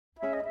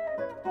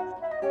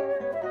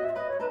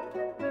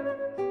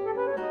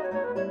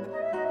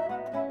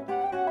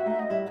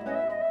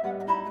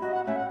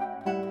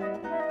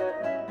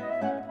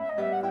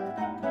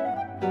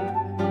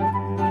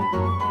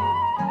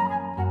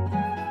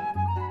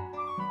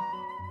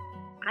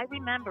I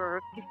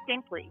remember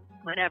distinctly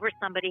whenever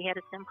somebody had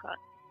a simcha,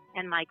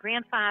 and my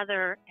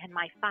grandfather and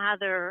my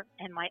father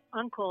and my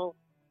uncle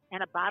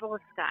and a bottle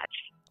of scotch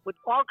would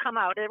all come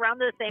out around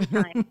the same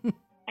time.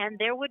 And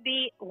there would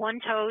be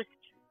one toast,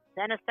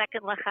 then a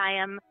second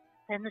l'chaim,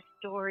 then the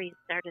stories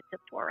started to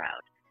pour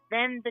out.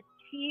 Then the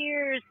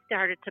tears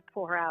started to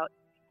pour out.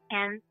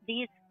 And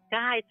these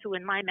guys who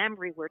in my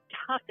memory were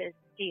tough as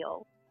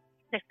steel,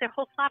 their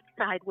whole soft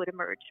side would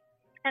emerge.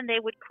 And they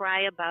would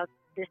cry about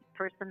this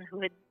person who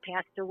had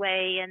passed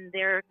away and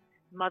their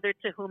mother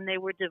to whom they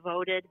were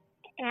devoted.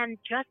 And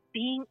just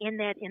being in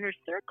that inner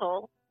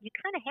circle, you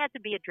kind of had to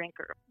be a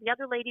drinker. The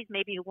other ladies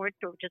maybe who weren't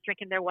just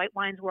drinking their white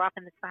wines were off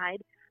on the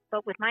side.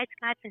 But with my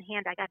scotch in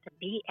hand, I got to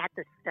be at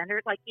the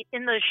center, like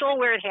in the show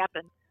where it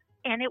happened.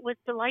 And it was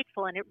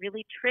delightful, and it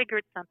really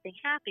triggered something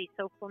happy.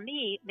 So for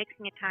me,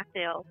 mixing a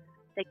cocktail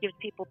that gives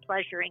people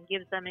pleasure and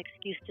gives them an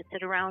excuse to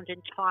sit around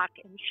and talk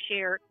and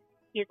share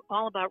is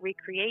all about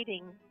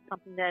recreating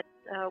something that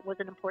was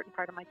an important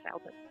part of my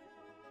childhood.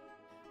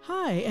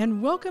 Hi,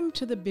 and welcome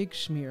to The Big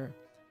Schmear,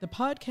 the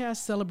podcast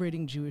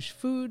celebrating Jewish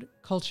food,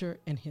 culture,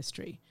 and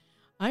history.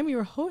 I'm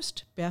your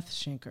host, Beth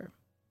Schenker.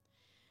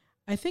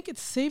 I think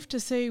it's safe to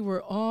say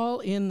we're all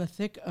in the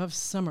thick of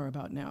summer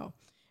about now.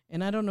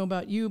 And I don't know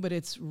about you, but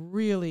it's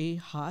really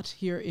hot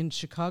here in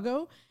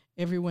Chicago.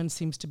 Everyone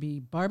seems to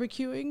be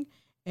barbecuing,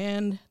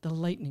 and the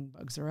lightning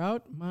bugs are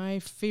out, my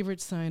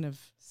favorite sign of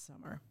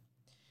summer.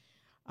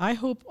 I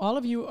hope all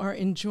of you are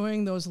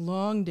enjoying those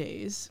long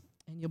days,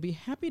 and you'll be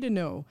happy to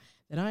know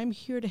that I'm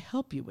here to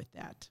help you with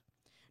that.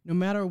 No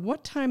matter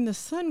what time the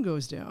sun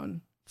goes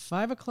down,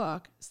 5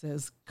 o'clock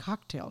says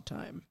cocktail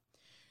time.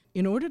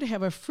 In order to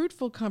have a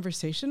fruitful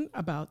conversation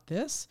about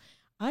this,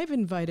 I've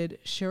invited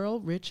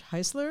Cheryl Rich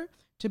Heisler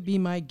to be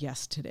my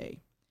guest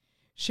today.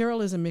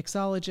 Cheryl is a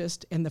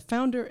mixologist and the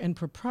founder and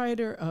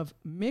proprietor of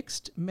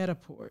Mixed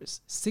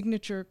Metaphors,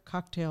 Signature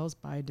Cocktails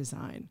by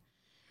Design.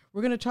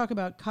 We're going to talk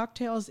about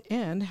cocktails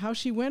and how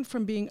she went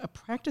from being a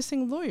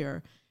practicing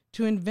lawyer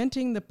to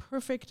inventing the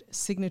perfect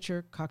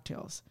signature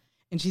cocktails.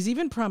 And she's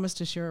even promised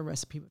to share a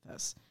recipe with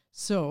us.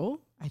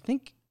 So I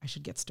think I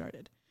should get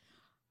started.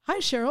 Hi,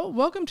 Cheryl.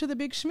 Welcome to The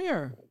Big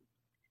Schmear.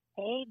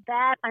 Hey,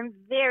 Beth. I'm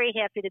very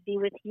happy to be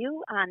with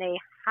you on a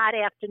hot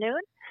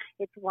afternoon.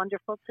 It's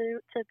wonderful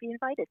to be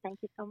invited. Thank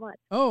you so much.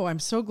 Oh, I'm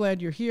so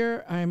glad you're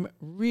here. I'm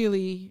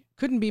really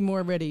couldn't be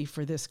more ready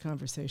for this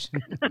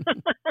conversation.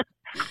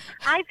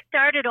 I've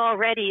started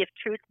already, if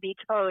truth be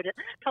told.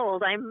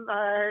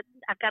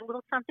 I've got a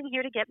little something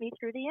here to get me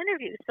through the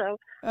interview. So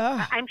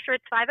I'm sure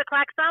it's 5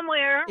 o'clock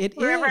somewhere,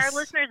 wherever our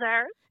listeners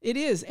are. It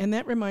is. And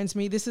that reminds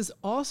me, this is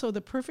also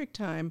the perfect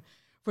time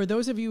for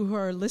those of you who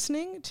are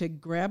listening to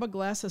grab a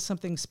glass of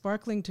something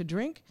sparkling to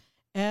drink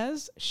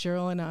as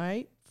Cheryl and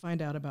I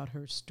find out about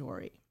her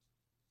story.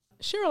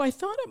 Cheryl, I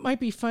thought it might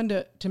be fun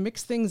to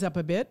mix things up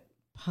a bit,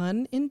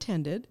 pun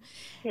intended.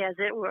 As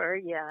it were,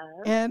 yeah.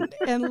 And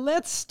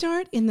let's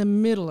start in the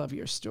middle of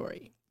your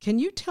story. Can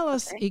you tell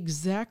us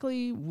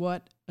exactly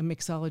what a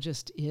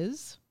mixologist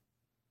is?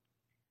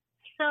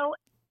 So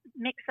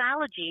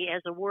mixology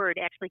as a word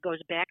actually goes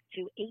back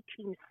to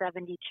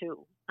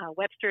 1872.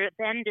 Webster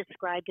then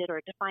described it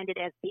or defined it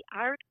as the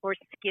art or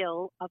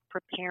skill of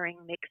preparing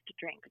mixed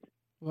drinks.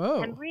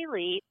 Whoa. And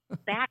really,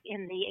 back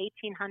in the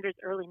 1800s,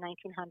 early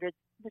 1900s,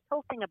 this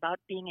whole thing about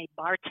being a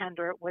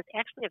bartender was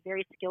actually a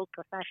very skilled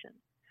profession.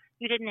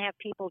 You didn't have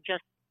people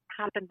just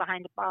hopping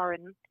behind a bar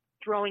and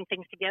throwing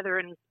things together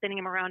and spinning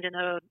them around in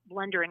a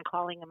blender and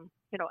calling them,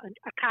 a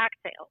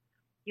cocktail.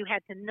 You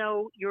had to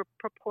know your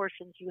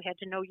proportions. You had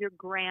to know your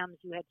grams.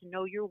 You had to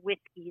know your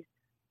whiskeys.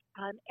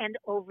 And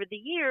over the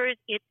years,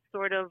 it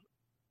sort of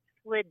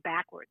slid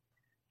backwards.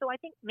 So I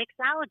think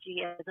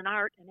mixology as an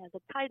art and as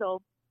a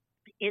title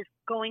is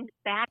going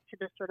back to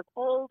the sort of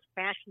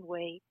old-fashioned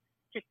way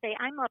to say,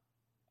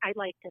 I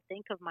like to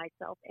think of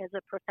myself as a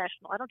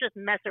professional. I don't just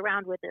mess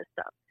around with this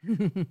stuff.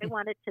 I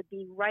want it to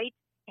be right,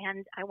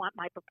 and I want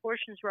my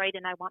proportions right,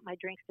 and I want my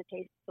drinks to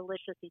taste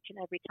delicious each and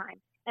every time.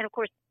 And, of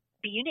course,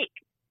 be unique.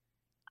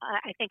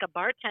 I think a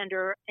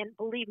bartender, and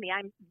believe me,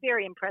 I'm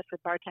very impressed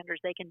with bartenders.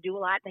 They can do a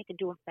lot. They can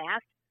do them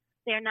fast.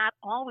 They're not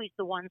always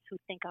the ones who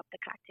think up the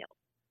cocktails.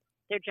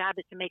 Their job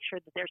is to make sure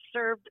that they're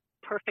served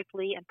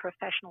perfectly and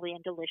professionally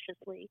and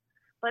deliciously.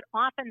 But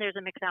often there's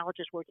a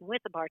mixologist working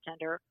with the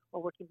bartender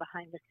or working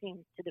behind the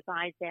scenes to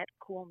devise that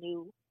cool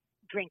new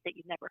drink that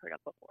you've never heard of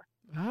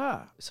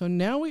before. So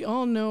now we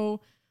all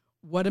know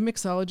what a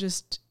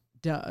mixologist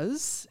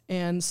does.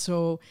 And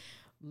so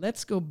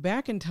let's go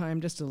back in time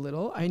just a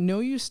little. I know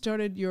you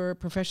started your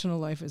professional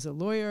life as a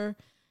lawyer,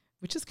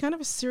 which is kind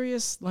of a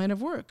serious line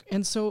of work.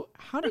 And so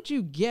how did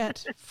you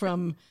get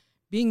from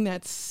being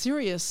that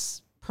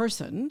serious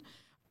person?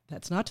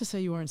 That's not to say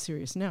you aren't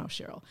serious now,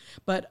 Cheryl,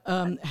 but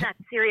I'm not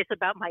serious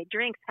about my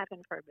drinks,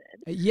 heaven forbid.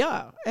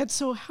 Yeah. And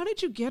so how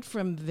did you get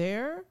from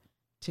there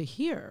to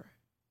here?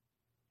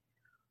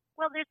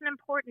 Well, there's an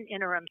important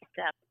interim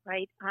step,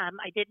 right?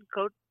 I did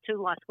go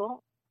to law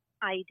school.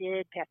 I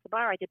did pass the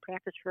bar. I did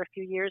practice for a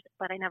few years,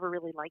 but I never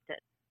really liked it.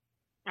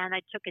 And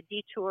I took a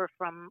detour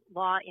from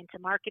law into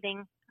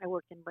marketing. I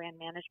worked in brand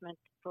management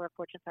for a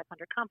Fortune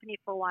 500 company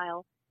for a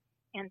while.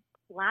 And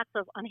lots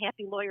of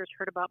unhappy lawyers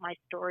heard about my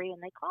story,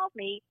 and they called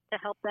me to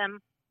help them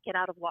get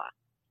out of law.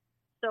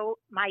 So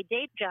my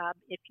day job,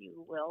 if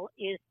you will,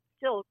 is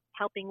still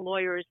helping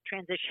lawyers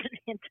transition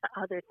into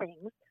other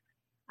things.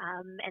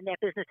 And that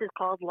business is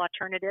called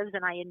Lawternatives,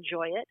 and I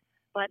enjoy it.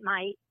 But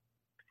my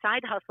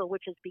side hustle,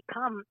 which has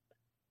become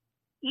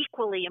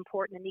equally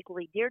important and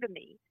equally dear to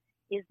me,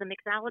 is the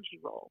mixology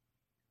role.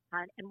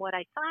 And what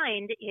I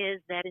find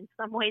is that in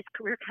some ways,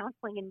 career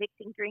counseling and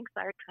mixing drinks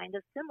are kind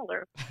of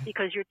similar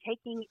because you're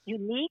taking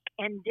unique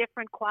and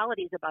different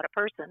qualities about a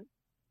person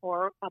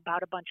or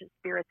about a bunch of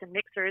spirits and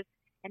mixers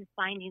and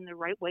finding the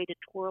right way to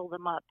twirl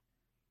them up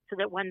so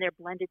that when they're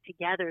blended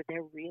together,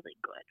 they're really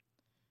good.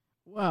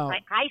 Wow.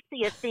 I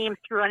see a theme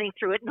running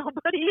through it.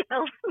 Nobody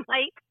else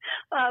might,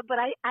 but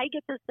I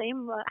get the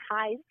same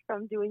highs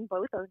from doing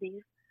both of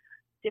these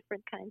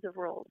different kinds of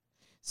roles.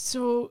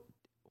 So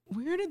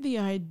where did the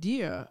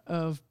idea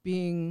of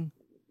being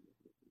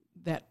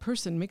that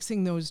person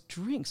mixing those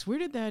drinks, where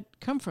did that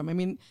come from? I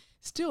mean,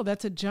 still,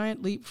 that's a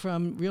giant leap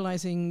from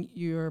realizing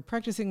you're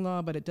practicing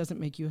law, but it doesn't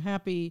make you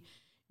happy.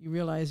 You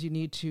realize you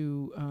need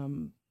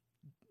to,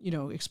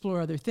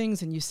 explore other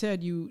things. And you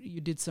said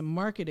you did some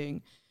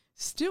marketing.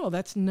 Still,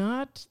 that's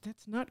not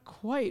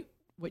quite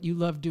what you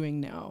love doing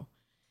now.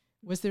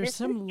 Was there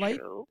some light?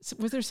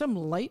 Was there some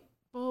light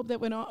bulb that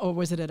went on, or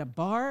was it at a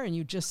bar and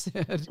you just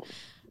said,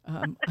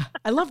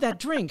 I love that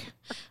drink.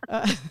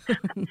 I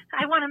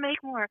want to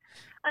make more.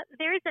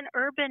 There's an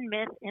urban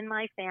myth in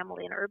my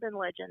family, an urban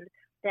legend,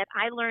 that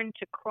I learned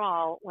to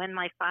crawl when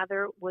my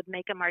father would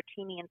make a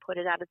martini and put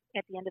it out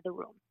at the end of the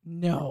room.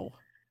 No.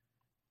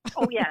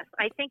 Oh, yes.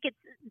 I think it's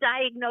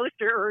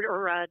diagnosed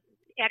or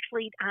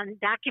actually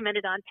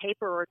documented on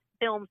paper or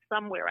film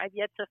somewhere. I've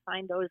yet to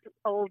find those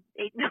old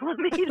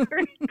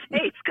 8mm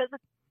tapes because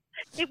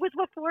it was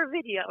before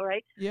video,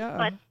 right? Yeah.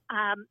 But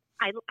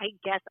I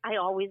guess I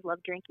always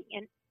loved drinking.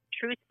 And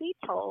truth be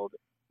told,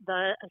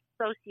 the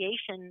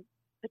association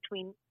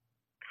between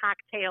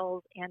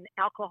cocktails and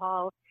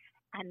alcohol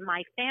and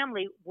my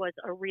family was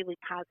a really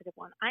positive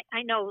one.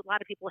 I know a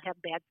lot of people have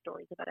bad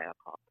stories about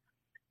alcohol,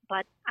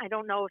 but I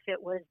don't know if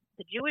it was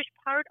the Jewish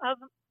part of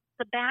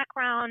the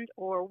background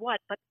or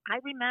what, but I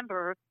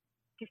remember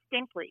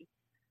distinctly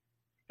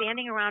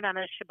standing around on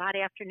a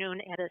Shabbat afternoon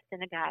at a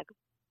synagogue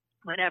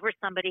whenever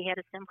somebody had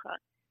a simcha,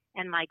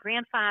 and my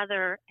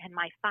grandfather and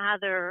my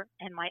father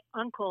and my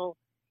uncle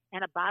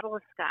and a bottle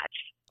of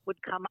scotch would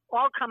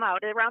all come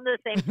out around the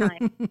same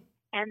time.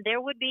 And there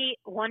would be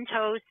one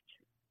toast,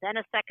 then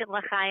a second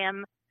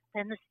l'chaim,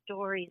 then the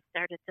stories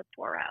started to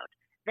pour out.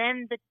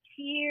 Then the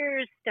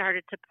tears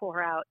started to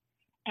pour out.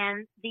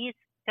 And these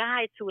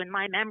guys who in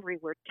my memory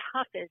were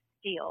tough as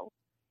steel,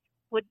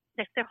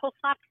 their whole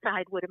soft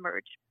side would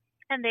emerge.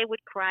 And they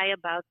would cry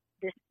about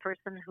this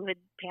person who had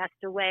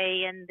passed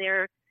away and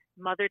their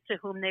mother to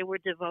whom they were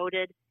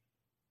devoted.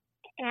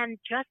 And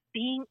just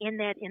being in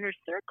that inner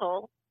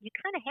circle, you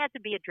kind of had to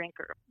be a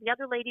drinker. The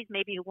other ladies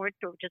maybe who weren't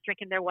just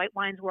drinking their white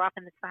wines were off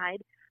on the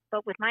side.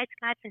 But with my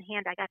scotch in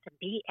hand, I got to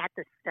be at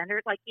the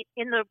center, like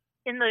in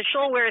the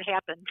shoal where it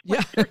happened.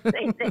 Yeah.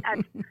 Say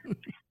that.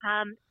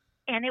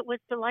 And it was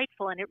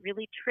delightful, and it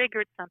really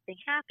triggered something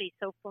happy.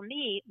 So for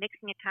me,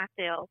 mixing a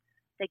cocktail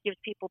that gives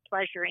people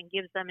pleasure and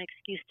gives them an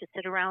excuse to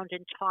sit around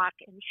and talk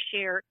and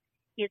share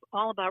is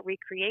all about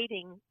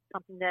recreating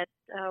something that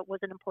was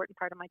an important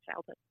part of my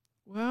childhood.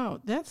 Wow,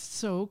 that's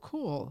so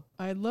cool.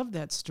 I love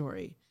that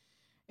story.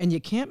 And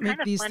you can't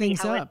make these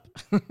things up.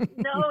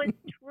 No, it's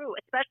true,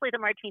 especially the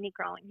martini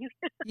crawling.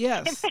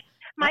 Yes.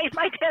 My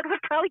dad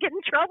would probably get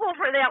in trouble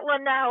for that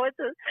one now.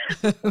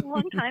 It's a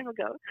long time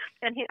ago.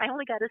 And I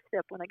only got a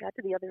sip when I got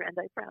to the other end,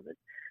 I promise.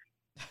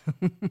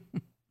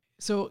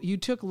 So you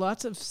took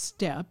lots of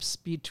steps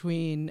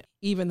between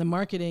even the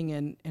marketing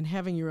and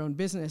having your own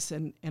business.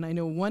 And I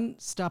know one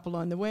stop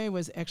along the way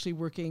was actually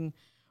working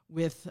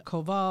with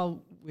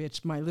Koval,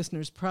 which my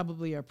listeners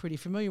probably are pretty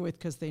familiar with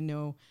because they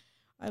know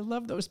I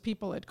love those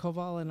people at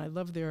Koval and I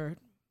love their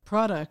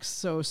products.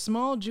 So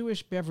small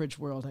Jewish beverage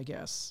world, I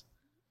guess.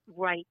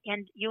 Right.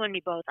 And you and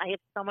me both. I have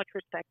so much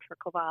respect for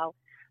Koval.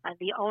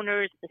 The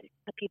owners,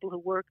 the people who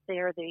work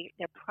there,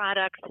 their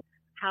products,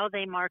 how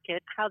they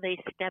market, how they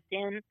stepped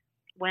in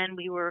when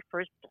we were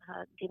first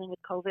dealing with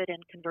COVID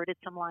and converted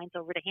some lines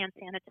over to hand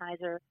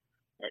sanitizer.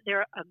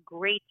 They're a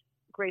great,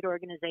 great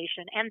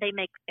organization, and they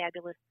make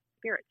fabulous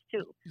spirits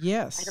too.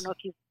 Yes. I don't know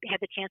if you've had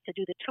the chance to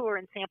do the tour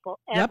and sample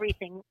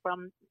everything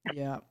from.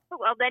 Yeah.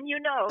 Well, then you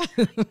know.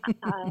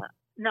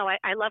 No,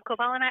 I love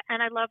Koval,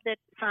 and I love that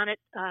Sonnet,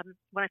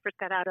 when I first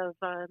got out of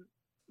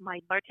my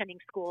bartending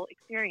school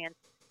experience,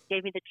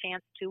 gave me the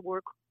chance to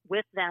work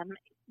with them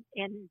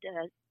and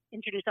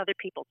introduce other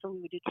people. So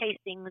we would do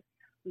tastings,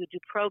 we would do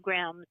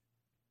programs.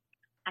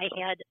 I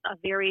had a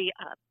very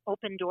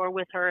open door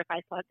with her if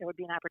I thought there would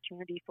be an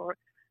opportunity for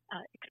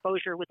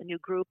exposure with a new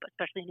group,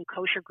 especially a new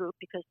kosher group,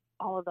 because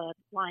all of the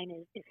line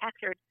is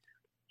hectared.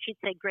 She'd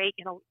say, great,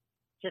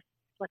 just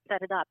let's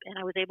set it up. And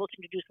I was able to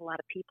introduce a lot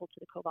of people to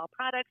the Koval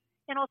products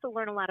and also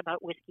learn a lot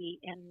about whiskey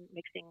and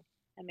mixing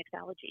and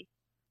mixology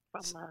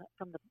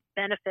from the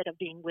benefit of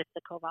being with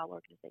the Koval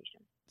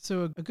organization.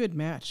 So a good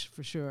match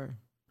for sure.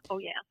 Oh,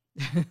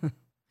 yeah.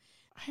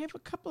 I have a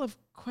couple of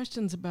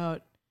questions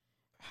about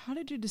how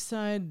did you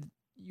decide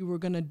you were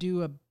going to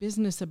do a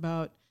business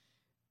about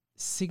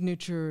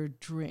signature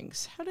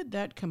drinks? How did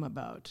that come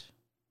about?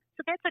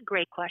 So that's a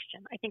great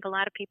question. I think a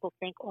lot of people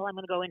think, oh, I'm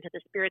going to go into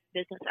the spirits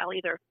business. I'll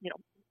either,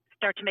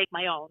 start to make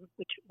my own,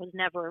 which was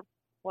never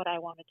what I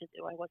wanted to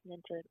do. I wasn't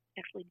into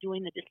actually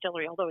doing the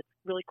distillery, although it's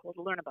really cool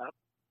to learn about.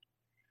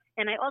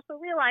 And I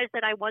also realized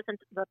that I wasn't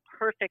the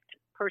perfect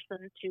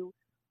person to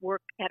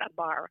work at a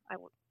bar. I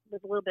was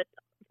a little bit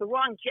the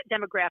wrong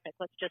demographic,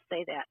 let's just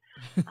say that.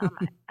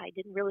 I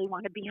didn't really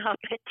want to be up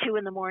at 2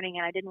 a.m,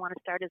 and I didn't want to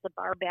start as a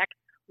bar back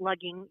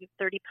lugging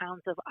 30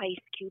 pounds of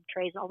ice cube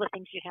trays, all the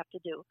things you have to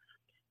do.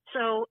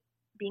 So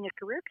being a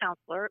career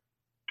counselor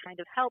kind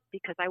of helped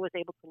because I was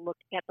able to look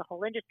at the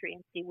whole industry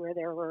and see where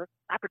there were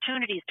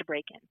opportunities to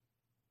break in.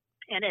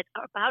 And at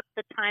about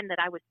the time that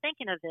I was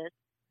thinking of this,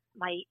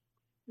 my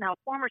now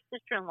former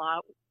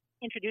sister-in-law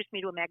introduced me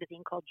to a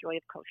magazine called Joy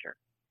of Kosher.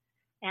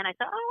 And I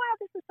thought, oh, wow,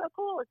 this is so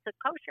cool. It's a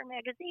kosher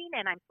magazine,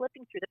 and I'm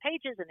flipping through the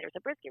pages, and there's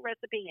a brisket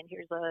recipe, and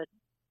here's a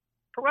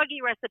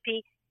pierogi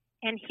recipe,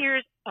 and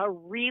here's a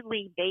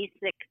really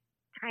basic,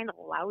 kind of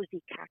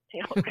lousy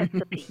cocktail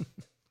recipe.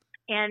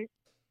 And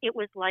it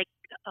was like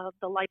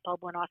the light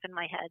bulb went off in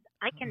my head.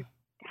 I can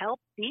help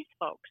these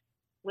folks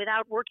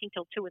without working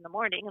till 2 a.m,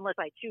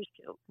 unless I choose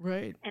to.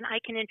 Right. And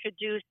I can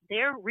introduce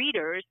their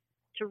readers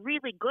to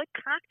really good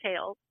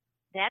cocktails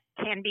that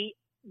can be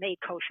made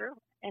kosher.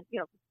 And,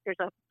 there's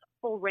a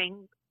full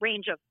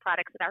range of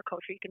products that are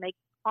kosher. You can make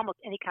almost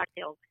any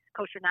cocktail,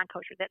 kosher,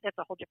 non-kosher. That's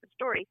a whole different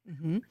story.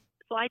 Mm-hmm.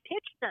 So I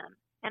pitched them,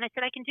 and I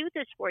said, I can do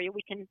this for you.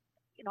 We can,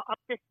 up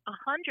this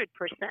 100%.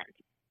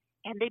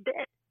 And they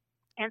bid.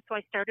 And so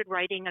I started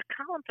writing a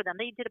column for them.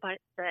 They did about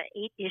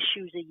 8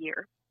 issues a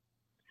year.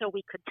 So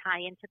we could tie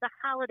into the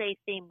holiday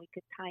theme. We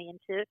could tie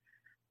into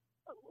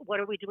what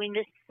are we doing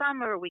this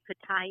summer. We could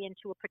tie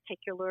into a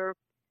particular,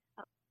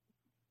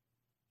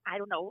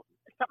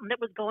 something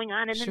that was going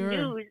on in the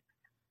news.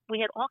 We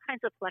had all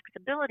kinds of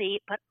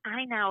flexibility, but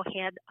I now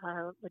had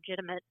a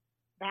legitimate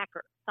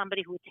backer,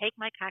 somebody who would take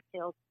my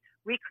cocktails,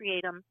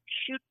 recreate them,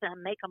 shoot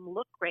them, make them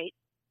look great,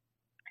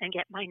 and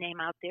get my name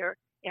out there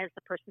as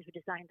the person who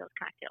designed those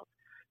cocktails.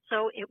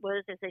 So it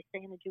was, as they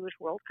say in the Jewish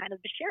world, kind of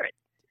b'sherit.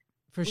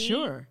 For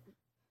sure.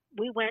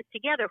 We went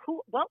together.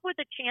 What were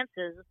the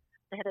chances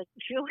that a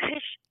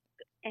Jewish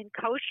and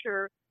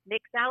kosher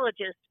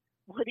mixologist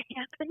would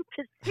happen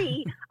to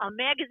see a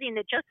magazine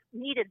that just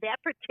needed that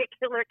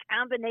particular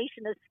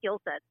combination of skill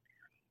sets,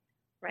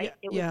 right?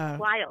 It was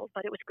wild,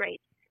 but it was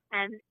great.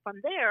 And from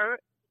there,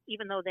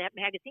 even though that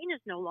magazine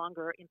is no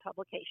longer in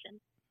publication,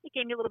 it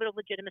gave me a little bit of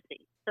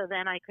legitimacy. So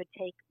then I could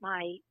take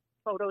my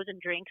photos and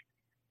drinks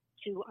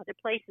to other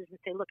places and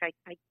say, look,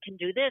 I can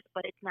do this,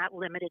 but it's not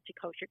limited to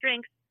kosher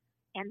drinks.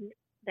 And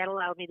that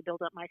allowed me to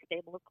build up my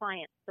stable of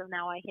clients. So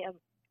now I have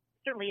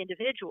certainly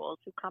individuals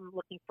who come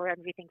looking for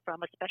everything from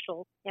a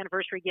special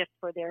anniversary gift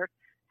for their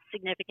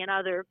significant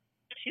other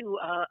to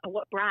a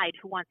bride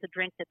who wants a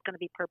drink that's going to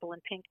be purple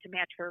and pink to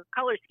match her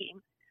color scheme,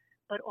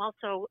 but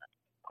also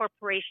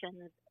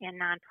corporations and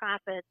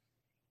nonprofits.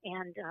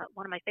 And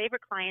one of my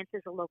favorite clients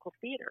is a local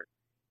theater.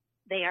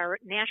 They are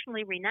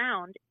nationally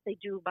renowned. They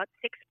do about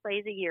 6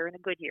 plays a year in a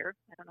good year.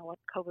 I don't know what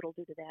COVID will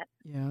do to that.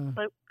 Yeah.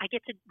 But I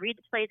get to read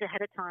the plays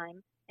ahead of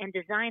time and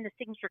design the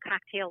signature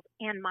cocktails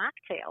and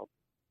mocktails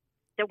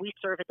that we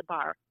serve at the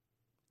bar.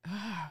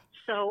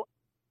 So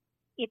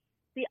it's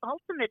the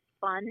ultimate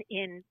fun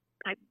in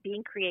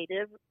being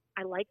creative.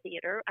 I like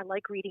theater. I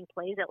like reading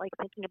plays. I like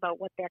thinking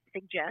about what that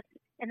suggests.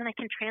 And then I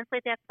can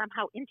translate that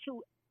somehow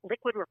into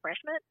liquid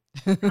refreshment.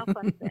 How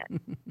fun is that?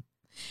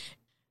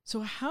 So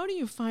how do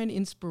you find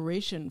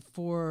inspiration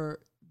for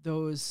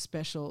those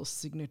special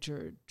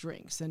signature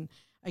drinks? And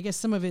I guess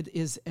some of it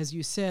is, as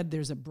you said,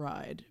 there's a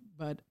bride.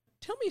 But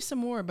tell me some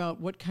more about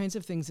what kinds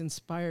of things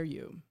inspire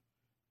you.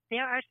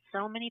 There are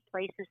so many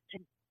places to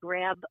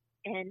grab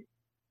an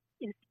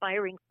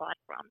inspiring thought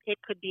from. It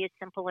could be as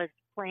simple as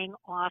playing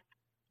off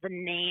the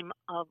name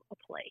of a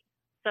play.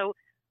 So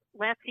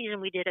last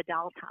season we did A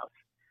Doll's House.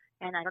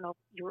 And I don't know if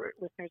your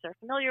listeners are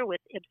familiar with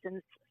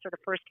Ibsen's sort of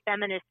first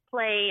feminist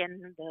play,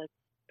 and the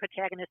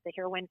protagonist, the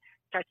heroine,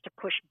 starts to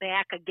push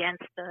back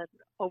against the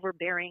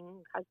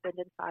overbearing husband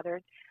and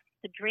father.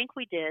 The drink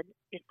we did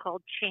is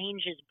called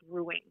Change is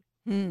Brewing.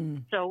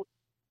 So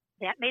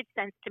that made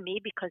sense to me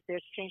because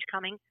there's change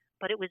coming,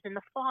 but it was in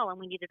the fall and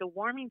we needed a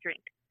warming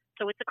drink.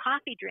 So it's a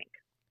coffee drink.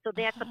 So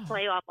that's a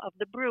play off of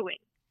the brewing.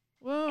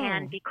 Whoa.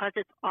 And because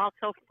it's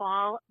also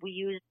fall, we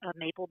used a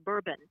maple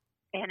bourbon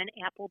and an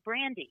apple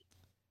brandy.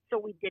 So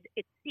we did,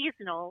 it's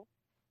seasonal,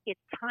 it's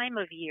time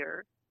of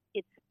year,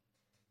 it's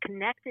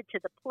connected to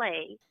the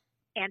play,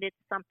 and it's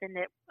something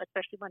that,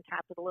 especially when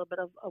topped with a little bit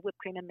of whipped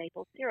cream and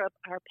maple syrup,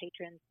 our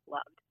patrons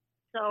loved.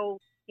 So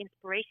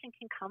inspiration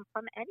can come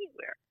from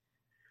anywhere.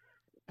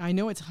 I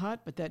know it's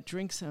hot, but that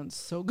drink sounds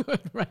so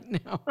good right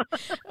now.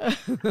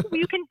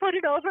 You can put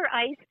it over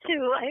ice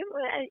too.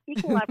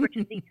 Equal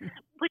opportunity,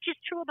 which is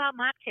true about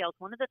mocktails.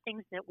 One of the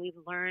things that we've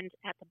learned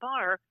at the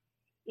bar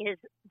is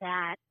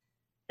that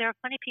there are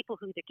plenty of people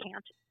who either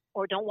can't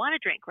or don't want to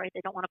drink, right?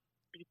 They don't want to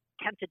be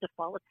tempted to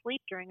fall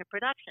asleep during a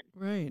production.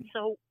 Right.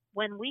 So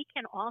when we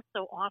can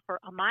also offer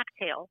a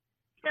mocktail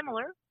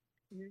similar,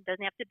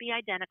 doesn't have to be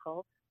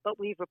identical, but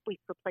we've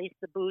replaced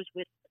the booze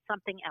with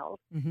something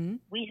else. Mm-hmm.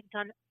 We have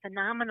done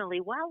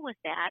phenomenally well with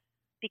that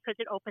because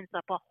it opens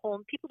up a whole.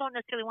 People don't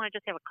necessarily want to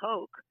just have a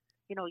Coke.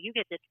 You know, you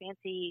get this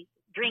fancy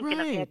drink in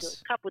a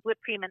fabulous cup with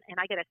whipped cream, and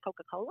I get a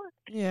Coca-Cola.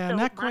 Yeah, so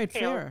not quite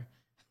fair.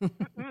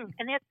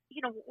 And that's,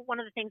 one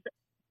of the things that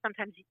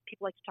sometimes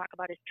people like to talk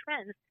about is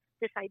trends.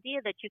 This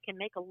idea that you can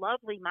make a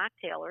lovely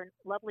mocktail or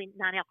a lovely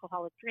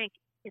non-alcoholic drink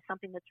is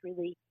something that's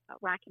really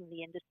rocking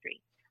the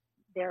industry.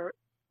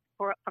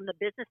 From the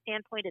business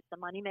standpoint, it's a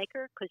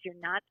moneymaker because you're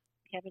not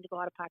having to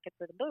go out of pocket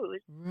for the booze.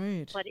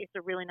 Right. But it's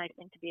a really nice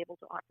thing to be able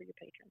to offer your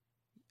patrons.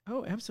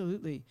 Oh,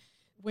 absolutely.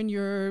 When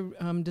you're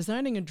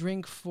designing a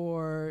drink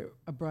for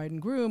a bride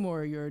and groom,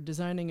 or you're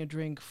designing a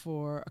drink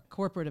for a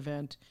corporate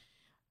event,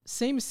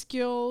 same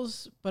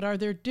skills, but are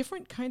there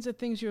different kinds of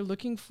things you're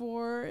looking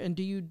for? And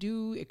do you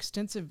do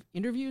extensive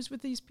interviews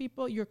with these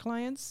people, your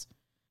clients?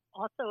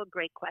 Also a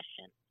great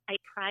question. I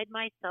pride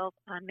myself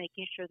on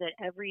making sure that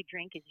every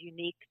drink is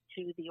unique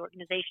to the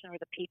organization or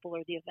the people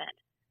or the event.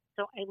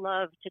 So I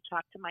love to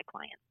talk to my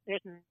clients.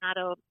 There's not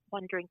a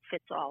one drink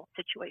fits all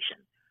situation.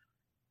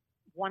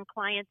 One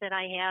client that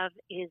I have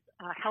is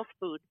a health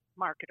food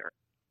marketer.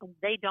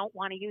 They don't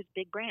want to use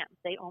big brands.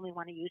 They only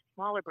want to use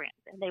smaller brands,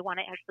 and they want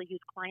to actually use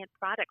client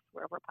products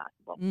wherever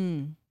possible.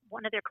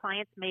 One of their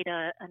clients made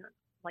a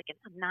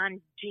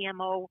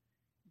non-GMO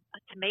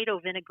tomato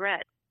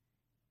vinaigrette,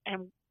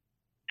 and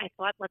I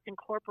thought, let's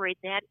incorporate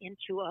that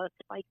into a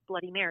spiked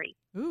Bloody Mary.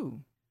 Ooh.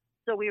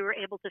 So we were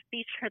able to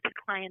feature the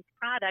client's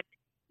product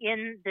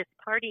in this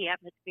party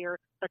atmosphere,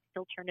 but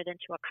still turn it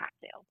into a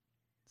cocktail.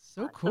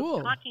 So cool.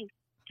 So talking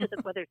to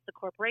whether it's the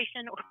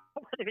corporation or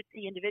whether it's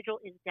the individual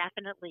is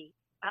definitely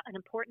an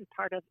important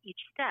part of each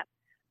step.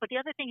 But the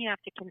other thing you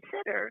have to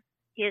consider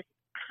is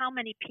how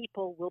many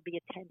people will be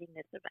attending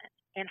this event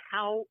and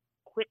how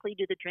quickly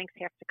do the drinks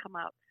have to come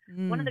out.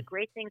 One of the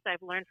great things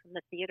I've learned from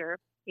the theater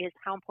is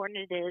how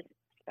important it is,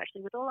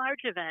 especially with a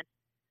large event,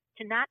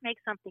 to not make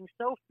something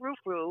so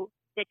frou-frou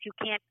that you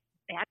can't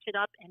batch it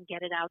up and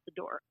get it out the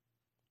door.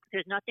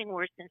 There's nothing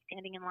worse than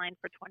standing in line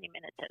for 20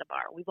 minutes at a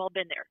bar. We've all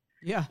been there.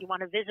 Yeah. You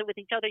want to visit with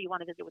each other. You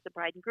want to visit with the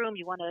bride and groom.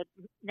 You want to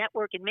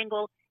network and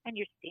mingle, and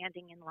you're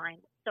standing in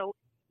line. So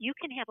you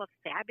can have a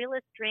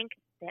fabulous drink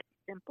that's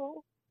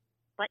simple,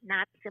 but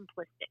not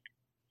simplistic.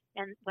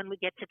 And when we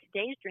get to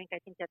today's drink, I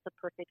think that's a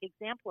perfect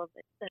example of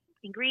it. The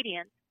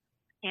ingredients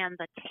and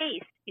the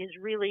taste is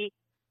really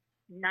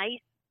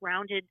nice,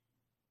 rounded,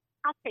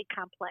 I'll say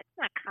complex,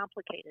 not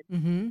complicated,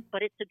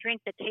 but it's a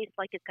drink that tastes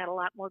like it's got a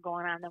lot more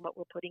going on than what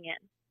we're putting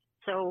in.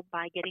 So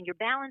by getting your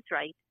balance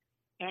right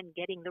and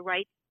getting the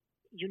right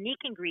unique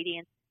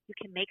ingredients, you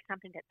can make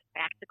something that's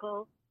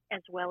practical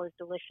as well as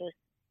delicious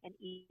and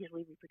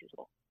easily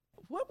reproducible.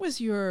 What was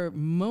your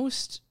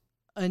most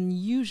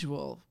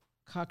unusual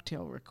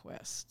cocktail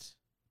request?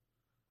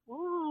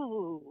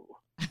 Ooh.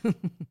 Most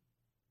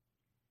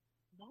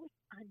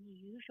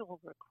unusual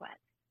request.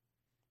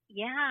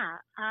 Yeah.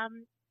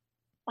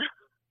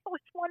 It was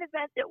one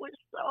event that was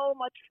so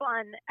much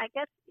fun. I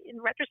guess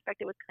in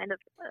retrospect, it was kind of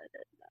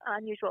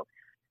unusual.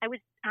 I was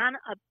on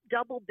a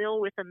double bill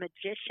with a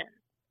magician.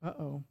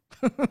 Uh-oh.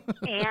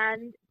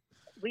 And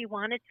we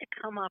wanted to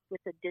come up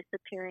with a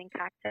disappearing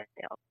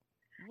cocktail.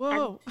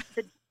 Whoa.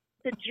 And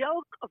the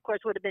joke, of course,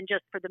 would have been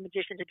just for the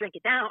magician to drink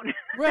it down.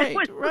 Right,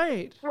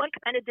 right. What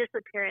kind of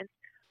disappearance?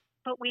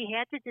 But we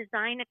had to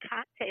design a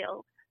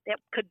cocktail that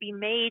could be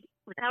made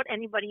without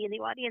anybody in the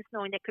audience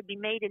knowing, that could be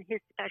made in his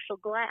special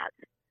glass.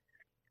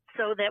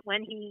 So that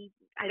when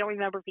I don't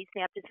remember if he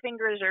snapped his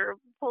fingers or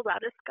pulled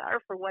out a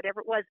scarf or whatever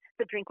it was,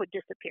 the drink would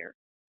disappear.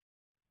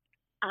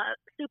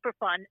 Super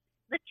fun.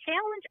 The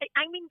challenge,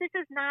 I mean, this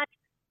is not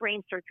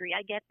brain surgery,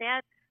 I get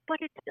that, but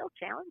it's still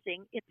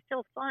challenging. It's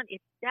still fun.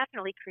 It's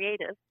definitely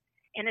creative.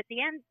 And at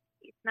the end,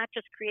 it's not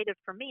just creative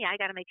for me. I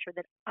got to make sure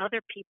that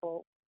other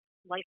people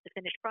like the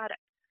finished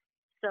product.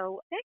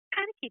 So it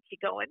kind of keeps you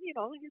going,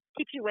 it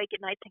keeps you awake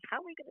at night thinking, how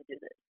are we going to do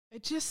this?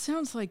 It just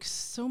sounds like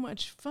so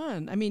much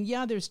fun. I mean,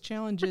 yeah, there's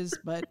challenges,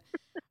 but,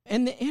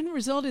 and the end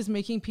result is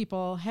making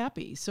people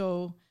happy.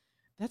 So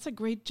that's a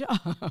great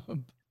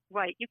job.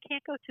 Right. You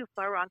can't go too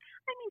far wrong.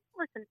 I mean,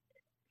 listen,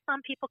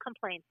 some people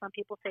complain. Some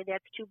people say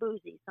that's too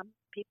boozy. Some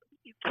people,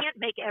 you can't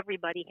make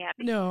everybody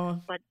happy. No.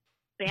 But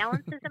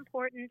balance is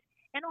important.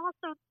 And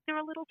also, there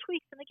are little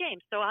tweaks in the game.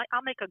 So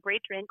I'll make a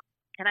great drink,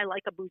 and I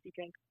like a boozy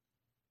drink.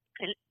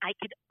 And I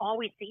could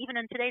always see, even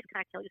in today's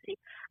cocktail, you see,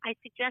 I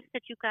suggest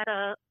that you got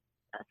a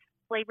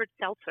flavored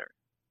seltzer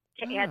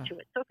to add to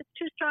it. So if it's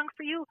too strong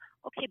for you,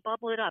 okay,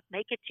 bubble it up.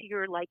 Make it to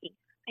your liking.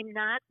 I'm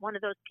not one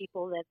of those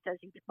people that says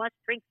you must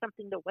drink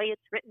something the way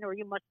it's written or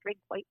you must drink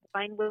white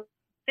wine with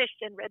fish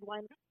and red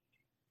wine.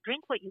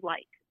 drink what you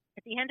like.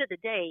 At the end of the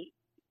day,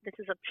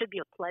 should be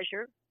a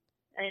pleasure,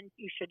 and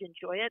you should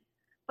enjoy it.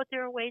 But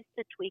there are ways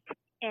to tweak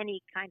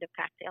any kind of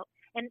cocktail.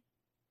 And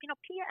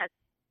P.S.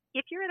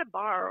 If you're at a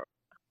bar,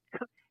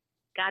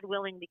 God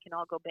willing, we can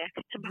all go back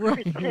to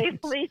bars Right.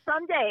 safely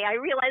someday. I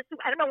realize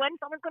I don't know when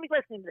someone's going to be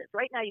listening to this.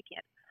 Right now, you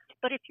can't.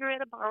 But if you're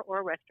at a bar or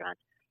a restaurant,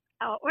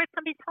 or at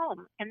somebody's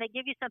home, and they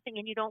give you something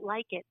and you don't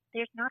like it,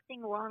 there's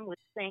nothing wrong with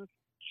saying,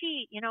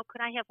 "Gee,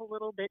 could I have a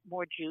little bit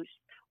more juice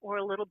or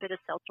a little bit of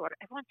seltzer water?"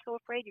 Everyone's so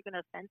afraid you're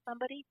going to offend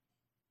somebody.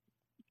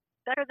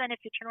 Better than if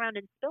you turn around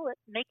and spill it.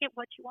 Make it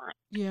what you want.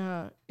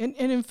 Yeah. And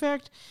in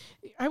fact,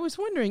 I was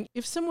wondering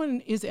if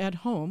someone is at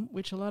home,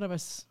 which a lot of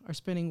us are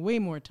spending way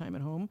more time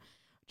at home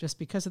just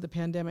because of the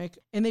pandemic,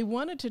 and they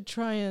wanted to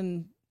try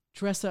and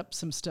dress up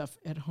some stuff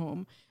at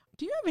home.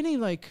 Do you have any,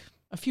 like,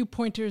 a few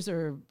pointers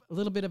or a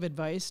little bit of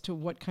advice to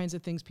what kinds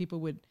of things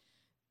people would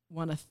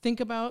want to think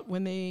about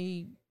when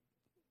they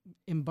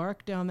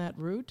embark down that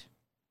route?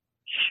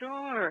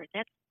 Sure.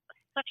 That's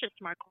such a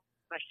smart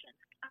question.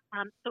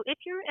 So if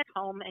you're at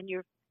home and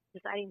you're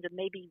deciding to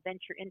maybe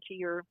venture into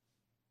your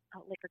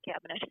liquor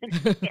cabinet,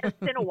 it's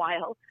been a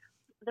while,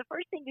 the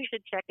first thing you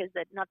should check is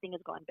that nothing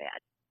has gone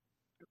bad.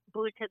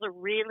 Booze has a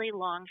really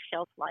long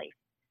shelf life,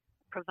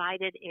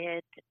 provided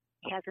it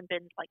hasn't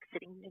been like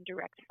sitting in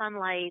direct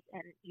sunlight.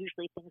 And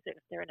usually things, if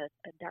they're in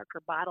a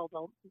darker bottle,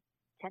 they'll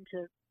tend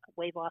to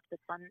wave off the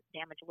sun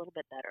damage a little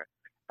bit better.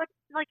 But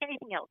like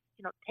anything else,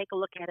 take a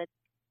look at it,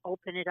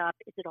 open it up.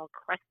 Is it all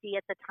crusty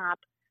at the top,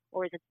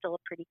 or is it still a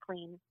pretty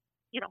clean,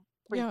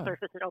 clean Yeah.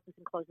 surface that opens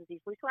and closes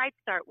easily? So I'd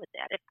start with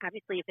that. If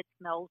it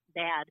smells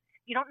bad,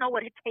 you don't know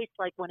what it tastes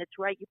like when it's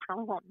right. You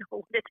probably won't know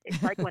what it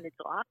tastes like when it's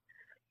off.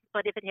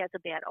 But if it has a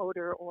bad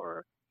odor,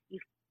 or you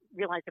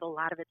realize that a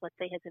lot of it, let's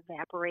say, has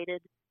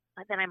evaporated,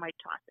 then I might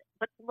toss it.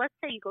 But let's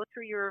say you go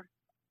through your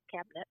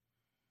cabinet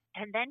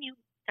and then you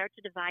start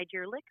to divide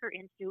your liquor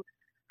into,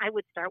 I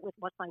would start with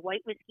what's my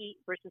white whiskey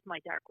versus my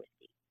dark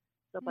whiskey.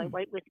 So by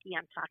white whiskey,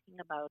 I'm talking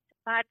about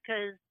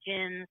vodkas,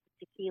 gins,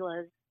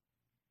 tequilas.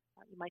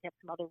 You might have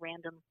some other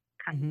random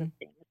kinds of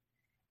things.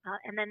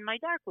 And then my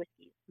dark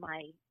whiskeys,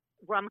 my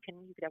rum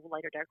you could have a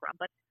light or dark rum,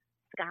 but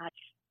Scotch,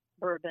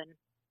 bourbon,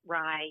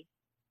 rye,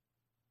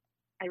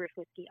 Irish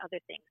whiskey, other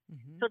things.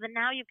 So then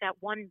now you've got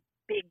one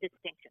big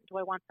distinction. Do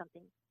I want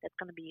something that's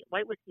going to be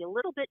white whiskey a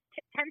little bit,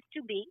 tends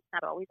to be,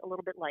 not always, a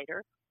little bit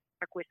lighter.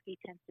 Dark whiskey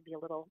tends to be a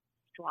little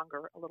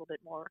stronger, a little bit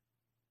more.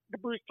 The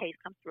booze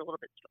taste comes through a little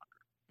bit stronger.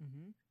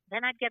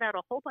 Then I'd get out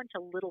a whole bunch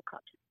of little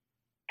cups.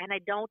 And I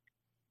don't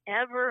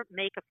ever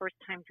make a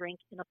first-time drink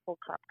in a full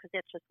cup, because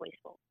that's just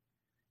wasteful.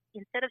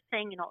 Instead of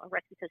saying, a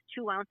recipe says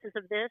 2 ounces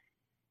of this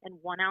and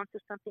 1 ounce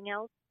of something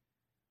else,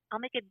 I'll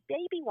make a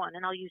baby one,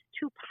 and I'll use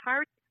 2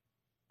 parts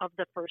of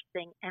the first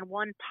thing and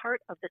 1 part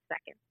of the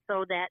second,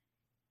 so that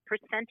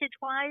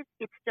percentage-wise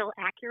it's still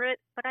accurate,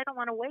 but I don't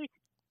want to waste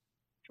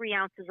 3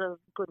 ounces of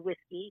good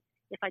whiskey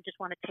if I just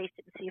want to taste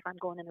it and see if I'm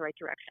going in the right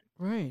direction.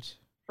 Right.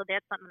 So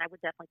that's something I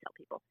would definitely tell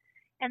people.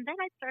 And then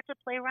I start to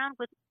play around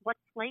with what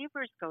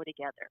flavors go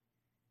together.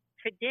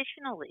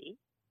 Traditionally,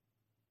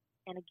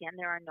 and again,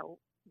 there are no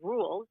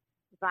rules,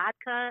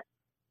 vodka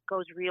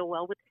goes real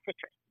well with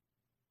citrus.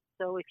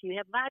 So if you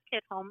have vodka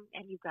at home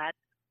and you've got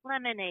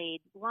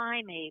lemonade,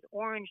 limeade,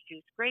 orange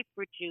juice,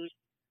 grapefruit juice,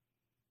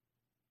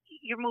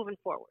 you're moving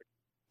forward.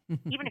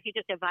 Even if you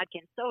just have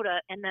vodka and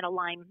soda and then a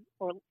lime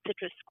or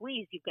citrus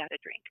squeeze, you've got a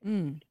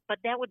drink. But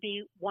that would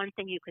be one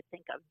thing you could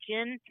think of.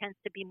 Gin tends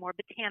to be more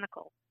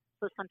botanical.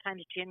 So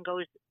sometimes gin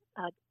goes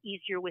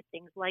easier with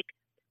things like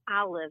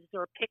olives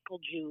or pickle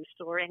juice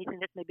or anything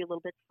that's maybe a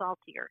little bit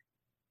saltier.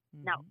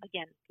 Now,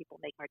 again, people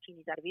make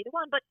martinis out of either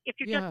one, but if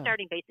you're just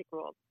starting, basic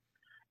rules.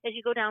 As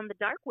you go down the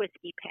dark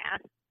whiskey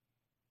path,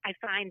 I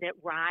find that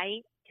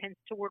rye tends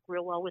to work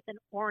real well with an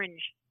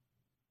orange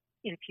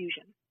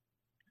infusion.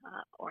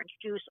 Orange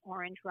juice,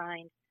 orange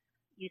rind.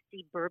 You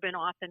see bourbon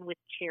often with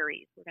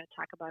cherries. We're going to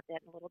talk about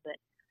that in a little bit.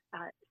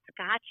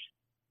 Scotch,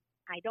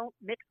 I don't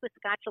mix with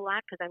Scotch a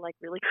lot because I like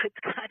really good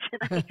Scotch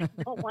and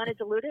I don't want to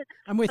dilute it.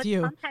 I'm with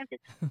you. Sometimes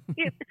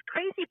it's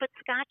crazy, but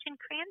Scotch and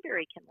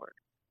cranberry can work.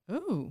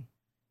 Oh.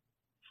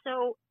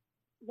 So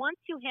once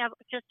you have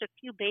just a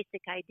few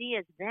basic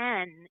ideas,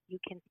 then you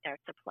can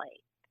start to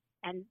play.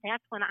 And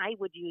that's when I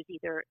would use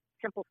either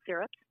simple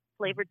syrups,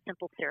 flavored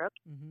simple syrups.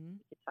 We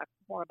can talk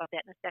more about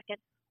that in a second,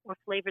 or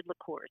flavored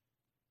liqueurs.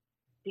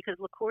 Because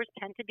liqueurs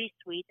tend to be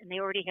sweet and they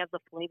already have the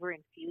flavor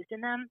infused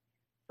in them.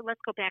 So let's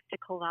go back to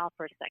Koval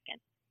for a second.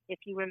 If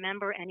you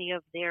remember any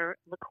of their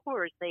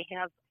liqueurs, they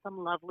have some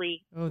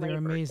lovely flavors. They're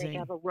amazing. They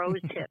have a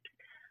rose tip.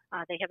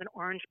 They have an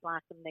orange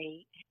blossom.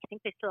 I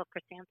think they still have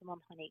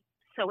chrysanthemum honey.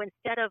 So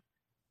instead of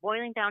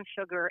boiling down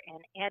sugar and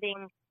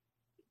adding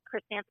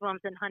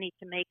chrysanthemums and honey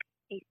to make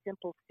a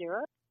simple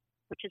syrup,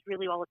 which is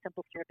really all a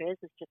simple syrup is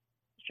just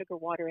sugar,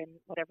 water, and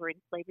whatever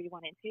flavor you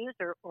want to infuse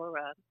or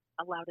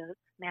allow to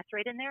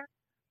macerate in there,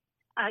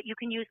 you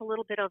can use a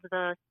little bit of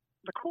the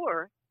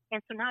liqueur.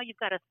 And so now you've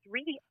got a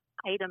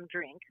 3-item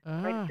drink,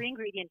 right? A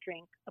 3-ingredient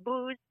drink, a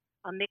booze,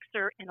 a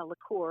mixer, and a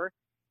liqueur.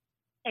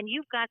 And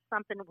you've got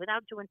something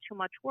without doing too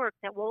much work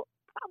that will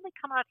probably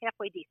come out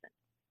halfway decent.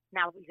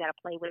 Now we've got to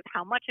play with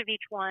how much of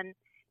each one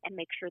and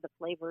make sure the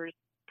flavors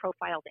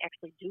profiles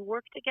actually do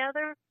work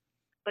together.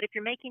 But if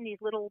you're making these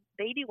little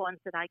baby ones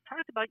that I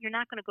talked about, you're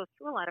not going to go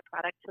through a lot of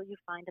product till you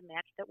find a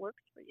match that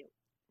works for you.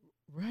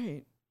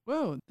 Right.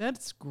 Whoa,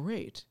 that's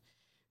great.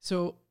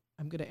 So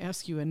I'm going to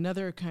ask you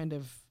another kind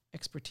of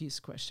expertise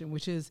question,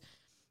 which is,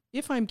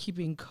 if I'm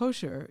keeping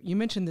kosher, you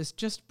mentioned this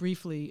just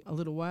briefly a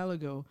little while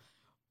ago,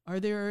 are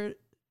there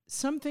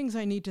some things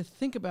I need to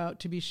think about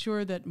to be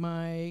sure that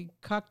my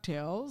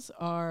cocktails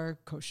are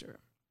kosher?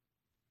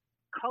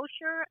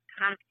 Kosher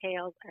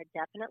cocktails are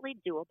definitely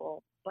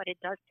doable, but it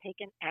does take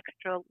an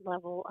extra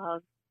level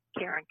of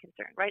care and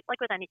concern, right? Like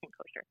with anything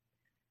kosher.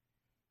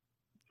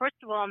 First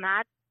of all,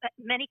 not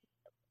many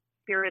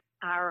spirits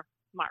are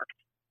marked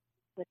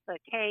with a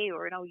K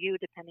or an OU,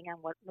 depending on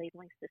what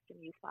labeling system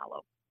you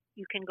follow.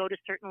 You can go to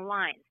certain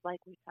lines, like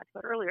we talked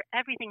about earlier.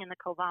 Everything in the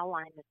Koval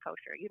line is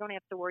kosher. You don't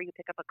have to worry. You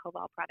pick up a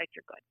Koval product,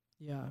 you're good.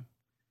 Yeah.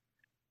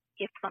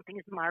 If something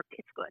is marked,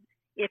 it's good.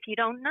 If you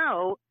don't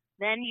know,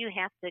 then you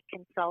have to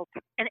consult.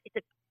 And it's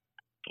a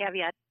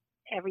caveat,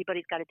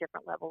 everybody's got a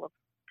different level of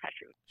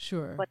kashrut.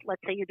 Sure. But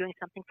let's say you're doing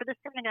something for the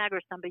synagogue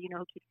or somebody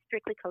who keeps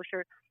strictly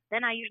kosher,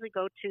 then I usually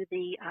go to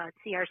the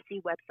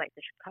CRC website,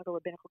 the Chicago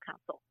Rabbinical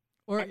Council.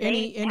 Or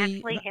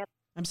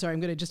I'm sorry,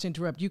 I'm going to just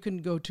interrupt. You can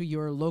go to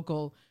your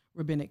local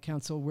rabbinic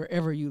council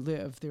wherever you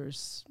live.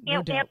 There's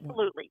no doubt.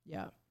 Absolutely.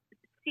 Yeah.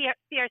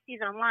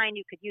 CRC's online.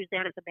 You could use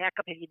that as a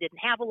backup if you didn't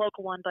have a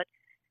local one, but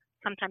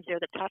sometimes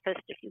they're the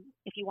toughest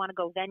if you want to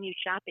go venue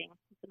shopping.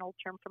 It's an old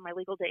term from my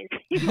legal days.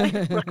 You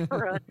might look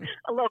for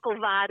a local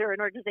VOD or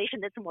an organization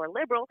that's more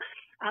liberal,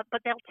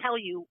 but they'll tell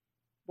you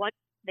what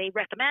they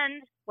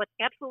recommend, what's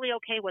absolutely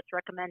okay, what's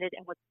recommended,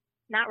 and what's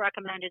not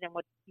recommended, and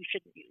what you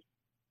shouldn't use.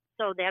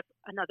 So that's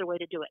another way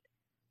to do it.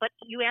 But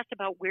you asked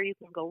about where you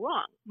can go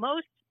wrong.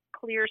 Most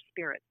clear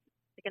spirits,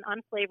 like an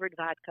unflavored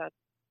vodka,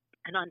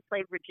 an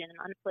unflavored gin, an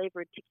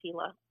unflavored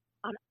tequila,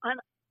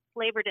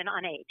 unflavored and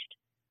unaged,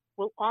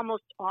 will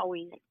almost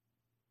always,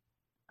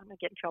 I'm going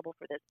to get in trouble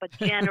for this, but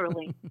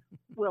generally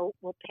will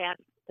pass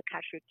the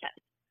kashrut test.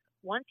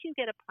 Once you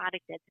get a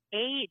product that's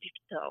aged,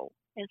 though,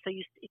 and so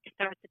it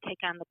starts to take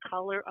on the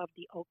color of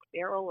the oak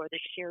barrel or the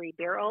sherry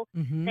barrel,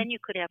 then you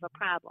could have a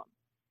problem.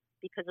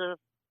 Because of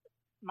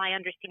my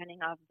understanding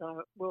of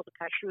the world of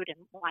kashrut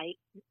and why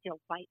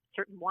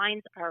certain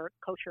wines are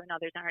kosher and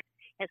others aren't,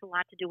 has a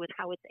lot to do with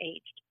how it's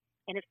aged.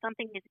 And if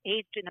something is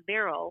aged in a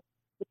barrel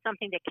with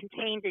something that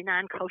contains a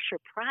non-kosher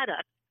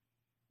product,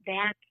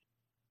 that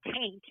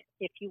taint,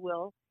 if you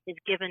will, is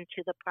given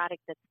to the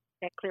product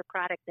that clear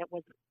product that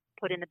was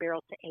put in the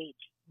barrel to age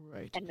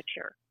and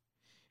mature.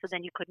 So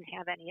then you couldn't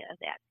have any of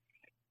that.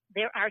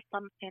 There are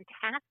some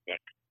fantastic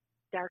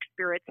dark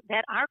spirits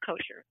that are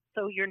kosher.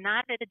 So you're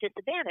not at a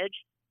disadvantage.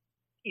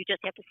 You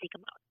just have to seek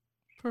them out.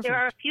 Perfect. There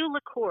are a few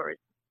liqueurs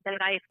that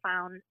I have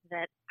found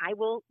that I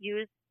will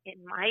use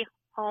in my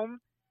home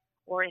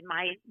or in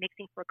my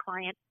mixing for a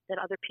client that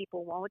other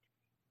people won't.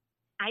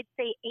 I'd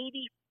say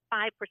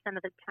 85%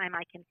 of the time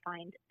I can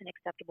find an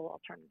acceptable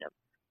alternative.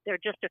 There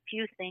are just a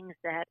few things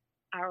that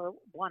are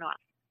one-off.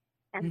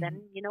 And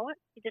then, you know what?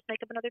 You just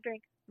make up another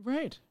drink.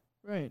 Right.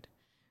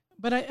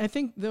 But I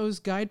think those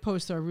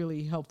guideposts are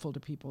really helpful to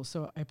people,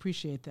 so I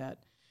appreciate that.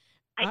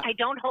 I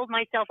don't hold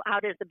myself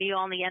out as the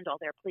be-all and the end-all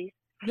there, please.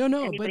 No,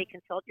 Anybody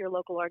consult your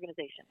local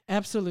organization.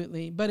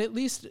 Absolutely. But at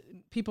least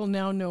people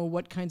now know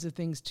what kinds of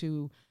things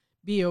to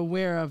be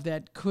aware of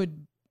that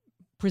could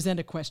present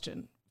a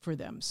question for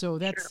them. So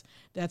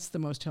that's the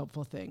most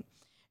helpful thing.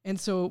 And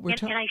so and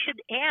I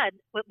should add,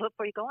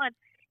 before you go on,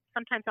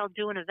 sometimes I'll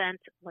do an event,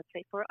 let's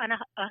say for a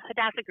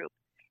Hadassah group,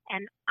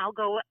 and I'll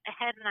go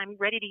ahead and I'm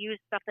ready to use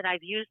stuff that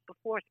I've used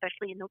before,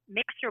 especially in the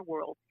mixer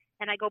world,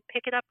 and I go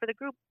pick it up for the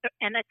group,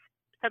 and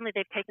suddenly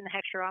they've taken the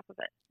hechsher off of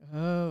it.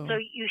 Oh. So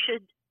you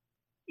should,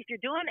 if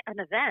you're doing an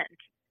event,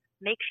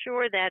 make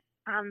sure that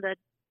on the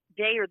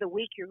day or the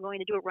week you're going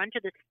to do it, run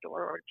to the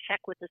store or check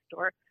with the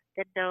store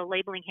that the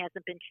labeling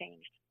hasn't been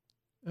changed.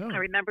 Oh. I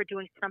remember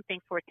doing something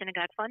for a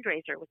synagogue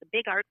fundraiser. It was a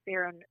big art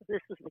fair, and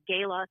this was the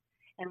gala,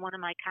 and one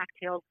of my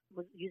cocktails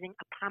was using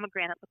a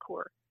pomegranate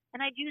liqueur.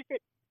 And I'd used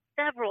it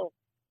several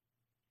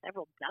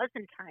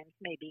dozen times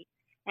maybe.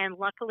 And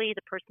luckily,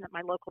 the person at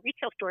my local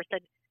retail store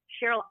said,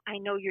 Cheryl, I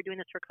know you're doing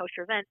this for a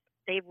kosher event.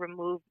 They've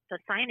removed the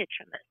signage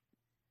from this.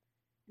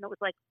 And it was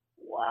like,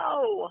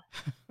 whoa.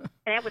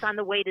 And that was on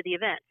the way to the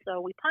event. So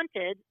we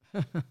punted.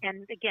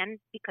 And again,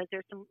 because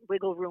there's some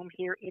wiggle room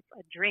here, it's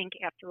a drink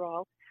after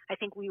all. I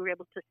think we were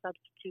able to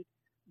substitute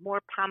more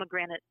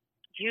pomegranate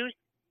juice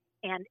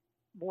and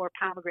more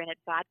pomegranate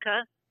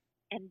vodka.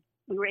 And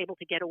we were able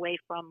to get away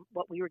from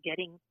what we were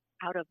getting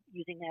out of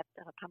using that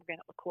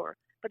pomegranate liqueur.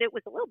 But it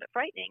was a little bit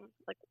frightening.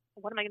 Like,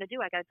 what am I going to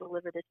do? I got to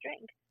deliver this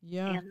drink.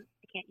 Yeah. And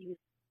I can't use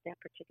that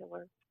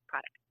particular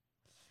product.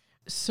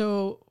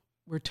 So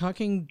we're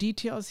talking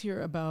details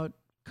here about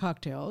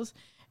cocktails.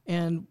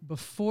 And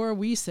before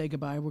we say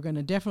goodbye, we're going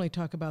to definitely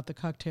talk about the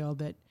cocktail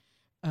that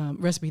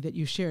recipe that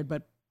you shared.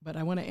 But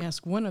I want to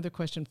ask one other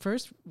question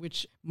first,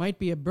 which might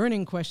be a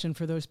burning question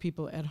for those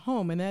people at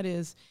home. And that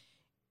is,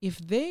 if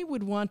they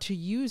would want to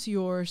use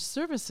your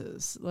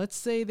services, let's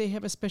say they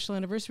have a special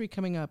anniversary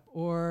coming up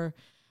or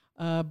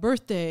a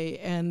birthday,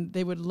 and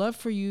they would love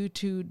for you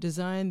to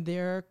design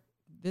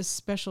this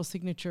special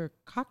signature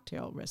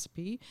cocktail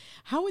recipe,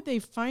 how would they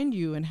find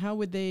you and how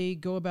would they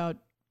go about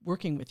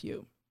working with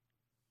you?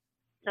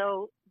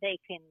 So they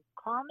can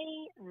call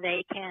me.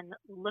 They can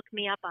look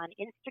me up on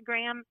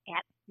Instagram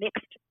at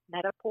Mixed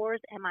Metapours,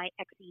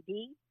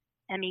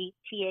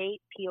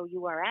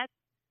 MixedMetapours.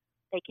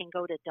 They can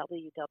go to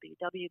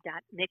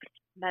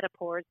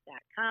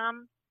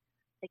www.mixedmetapours.com.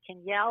 They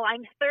can yell,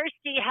 "I'm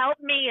thirsty, help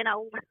me," and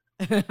I'll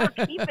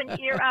keep an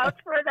ear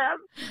out for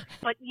them.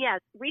 But yes,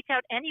 reach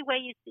out any way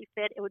you see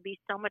fit. It would be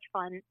so much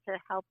fun to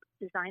help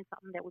design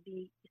something that would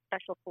be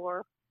special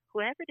for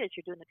whoever it is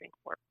you're doing the drink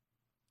for.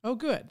 Oh,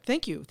 good.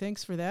 Thank you.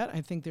 Thanks for that. I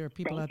think there are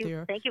people out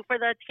there. Thank you for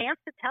the chance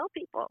to tell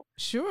people.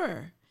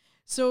 Sure.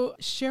 So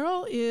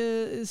Cheryl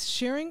is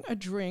sharing a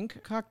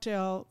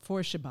cocktail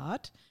for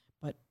Shabbat,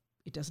 but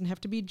it doesn't have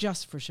to be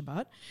just for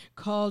Shabbat,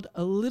 called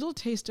A Little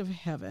Taste of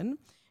Heaven.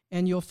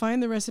 And you'll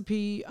find the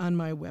recipe on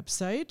my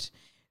website.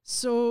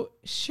 So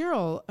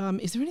Cheryl,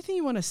 is there anything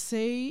you want to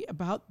say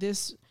about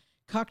this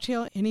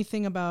cocktail?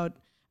 Anything about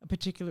a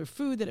particular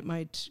food that it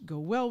might go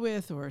well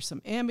with, or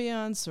some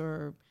ambience,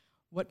 or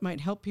what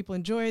might help people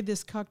enjoy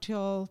this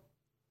cocktail?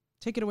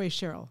 Take it away,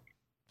 Cheryl.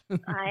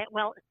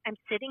 Well, I'm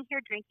sitting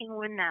here drinking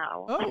one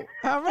now. Oh,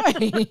 all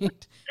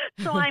right.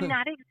 So I'm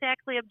not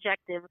exactly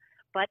objective,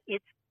 but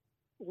it's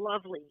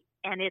lovely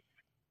and it's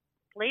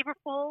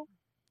flavorful,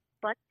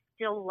 but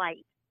still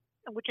light,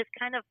 which is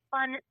kind of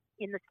fun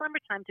in the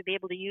summertime to be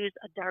able to use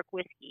a dark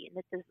whiskey. And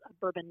this is a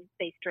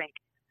bourbon-based drink.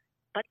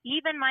 But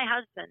even my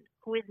husband,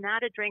 who is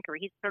not a drinker,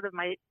 he's sort of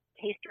my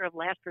taster of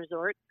last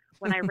resort.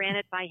 When I ran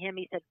it by him,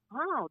 he said,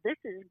 "Oh, this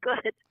is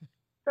good."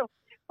 So,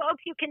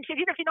 folks, you can,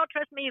 even if you don't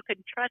trust me, you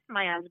can trust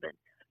my husband.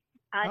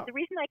 The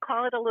reason I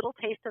call it A Little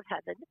Taste of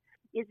Heaven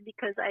is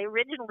because I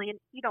originally, and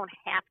you don't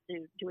have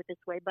to do it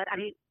this way, but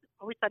I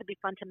always thought it'd be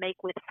fun to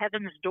make with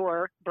Heaven's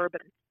Door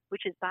bourbon,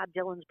 which is Bob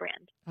Dylan's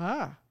brand.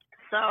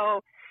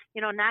 So,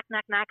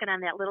 knocking on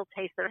that little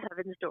taste of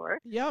Heaven's Door.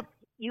 Yep.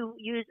 You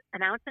use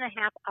 1.5 ounces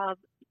of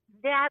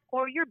that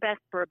or your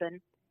best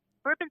bourbon.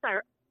 Bourbons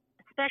are,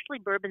 especially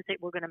bourbons that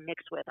we're going to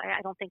mix with.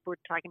 I don't think we're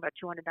talking about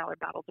 $200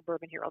 bottles of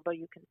bourbon here, although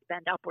you can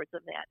spend upwards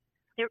of that.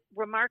 They're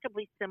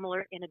remarkably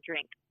similar in a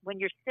drink. When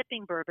you're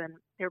sipping bourbon,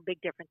 there are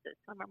big differences.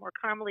 Some are more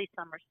caramely,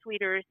 some are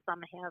sweeter,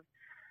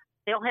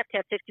 they all have to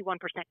have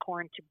 51%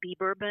 corn to be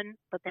bourbon,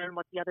 but then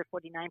what the other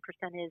 49%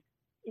 is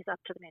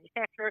up to the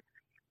manufacturer.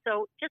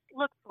 So just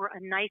look for a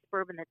nice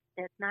bourbon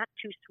that's not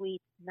too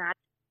sweet, not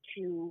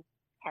too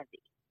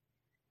heavy.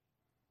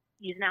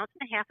 Use 1.5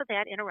 ounces of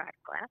that in a rocks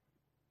glass.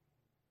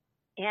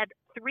 Add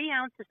 3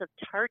 ounces of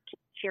tart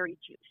cherry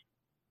juice.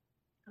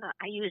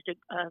 I used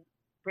a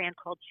brand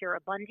called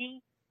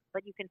Cherubundi,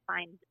 but you can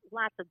find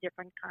lots of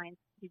different kinds.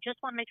 You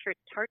just want to make sure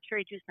it's tart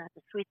cherry juice, not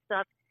the sweet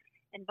stuff.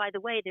 And by the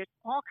way, there's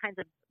all kinds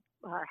of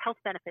health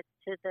benefits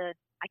to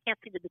I can't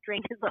see to the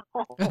drink as a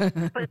whole,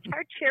 but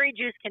tart cherry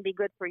juice can be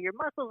good for your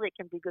muscles. It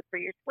can be good for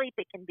your sleep.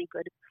 It can be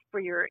good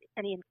for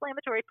any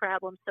inflammatory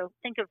problems. So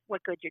think of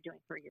what good you're doing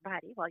for your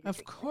body while you're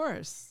drinking. Of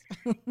course.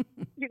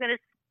 You're going to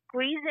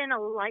squeeze in a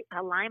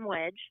lime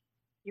wedge.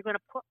 You're going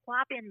to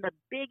plop in the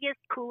biggest,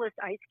 coolest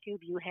ice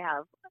cube you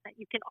have.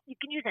 You can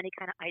use any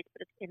kind of ice,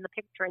 but in the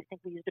picture, I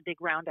think we used a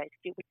big round ice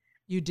cube.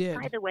 You did.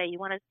 By the way, you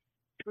want to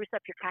spruce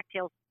up your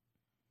cocktails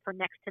for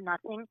next to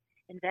nothing.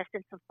 Invest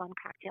in some fun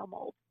cocktail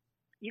molds.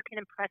 You can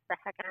impress the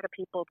heck out of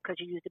people because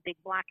you used a big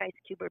block ice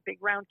cube or a big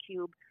round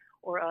cube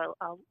or a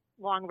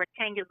long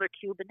rectangular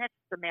cube, and that's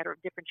a matter of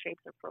different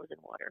shapes of frozen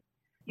water.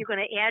 You're going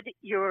to add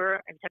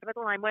I'm talking about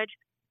the lime wedge.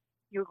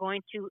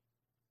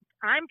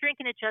 I'm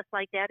drinking it just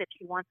like that. If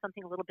you want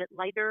something a little bit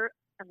lighter,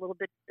 a little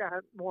bit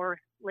more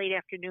late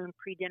afternoon,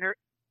 pre-dinner,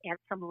 add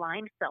some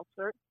lime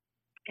seltzer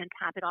and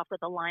top it off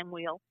with a lime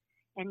wheel.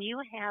 And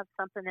you have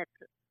something that's,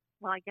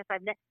 well, I guess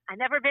I've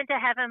never been to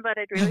heaven, but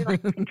I'd really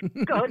like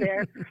to go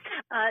there.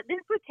 This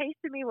would taste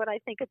to me what I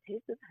think a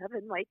taste of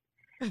heaven might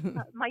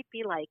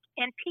be like.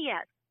 And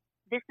P.S.,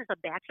 this is a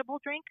batchable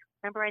drink.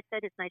 Remember I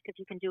said it's nice if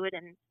you can do it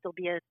and still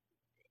be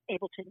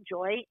able to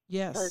enjoy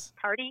the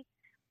party.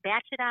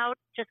 Batch it out.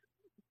 Just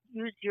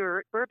use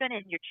your bourbon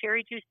and your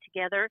cherry juice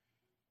together,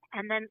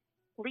 and then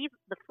leave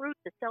the fruit,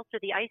 the seltzer,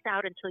 the ice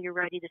out until you're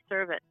ready to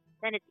serve it.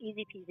 Then it's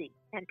easy peasy,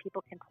 and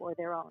people can pour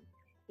their own.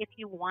 If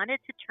you wanted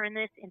to turn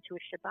this into a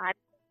Shabbat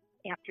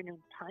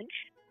afternoon punch,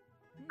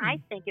 I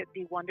think it would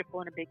be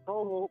wonderful in a big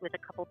bowl with a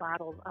couple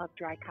bottles of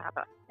dry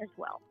kava as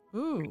well.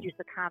 Ooh. Use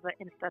the kava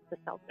instead of the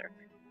seltzer.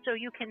 So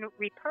you can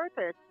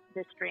repurpose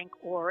this drink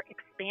or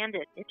expand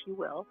it, if you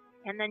will,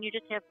 and then you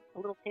just have a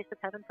little taste of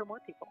heaven for more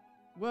people.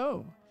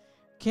 Whoa.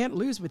 Can't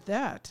lose with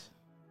that.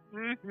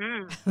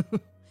 Mm-hmm.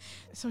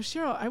 So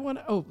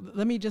Cheryl,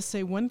 let me just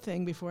say one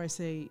thing before I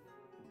say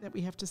that we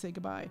have to say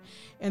goodbye.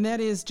 And that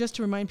is just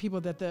to remind people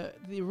that the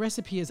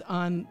recipe is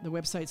on the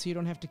website, so you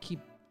don't have to keep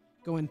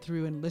going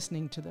through and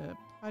listening to the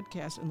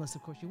podcast, unless,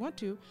 of course, you want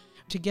to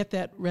get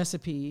that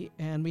recipe.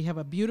 And we have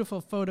a beautiful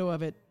photo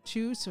of it,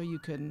 too, so you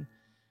can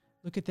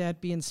look at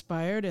that, be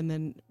inspired, and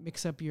then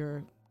mix up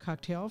your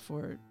cocktail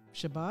for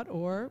Shabbat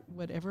or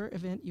whatever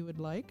event you would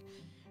like.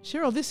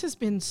 Cheryl, this has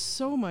been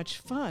so much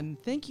fun.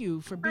 Thank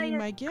you for being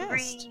my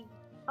guest.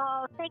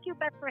 Oh, thank you,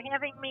 Beth, for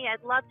having me.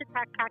 I'd love to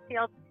talk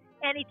cocktails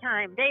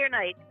anytime, day or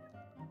night.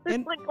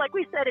 And like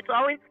we said, it's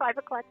always 5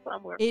 o'clock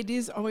somewhere. It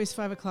is always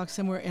 5 o'clock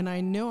somewhere, and I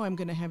know I'm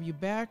going to have you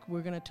back.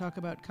 We're going to talk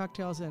about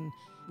cocktails, and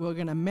we're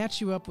going to match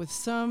you up with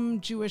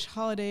some Jewish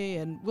holiday,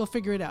 and we'll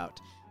figure it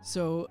out.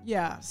 So,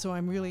 so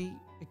I'm really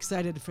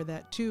excited for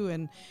that, too,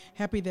 and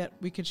happy that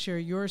we could share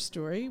your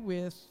story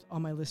with all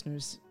my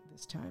listeners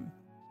this time.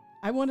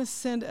 I want to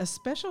send a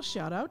special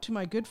shout-out to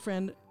my good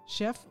friend,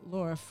 Chef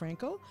Laura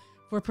Frankel,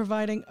 for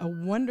providing a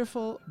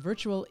wonderful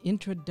virtual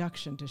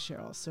introduction to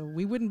Cheryl. So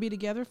we wouldn't be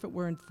together if it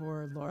weren't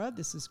for Laura.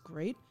 This is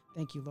great.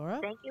 Thank you, Laura.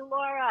 Thank you,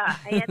 Laura.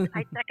 I second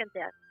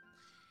that.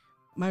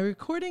 My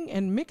recording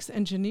and mix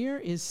engineer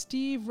is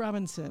Steve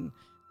Robinson.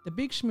 The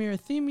Big Schmear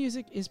theme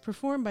music is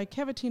performed by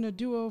Cavatina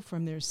Duo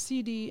from their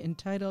CD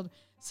entitled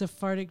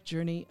Sephardic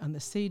Journey on the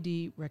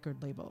Sadie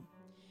record label.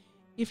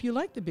 If you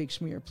like The Big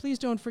Schmear, please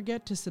don't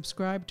forget to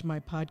subscribe to my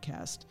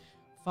podcast.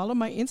 Follow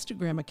my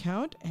Instagram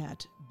account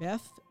at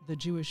Beth the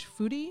Jewish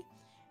Foodie,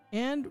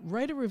 and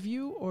write a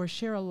review or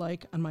share a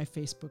like on my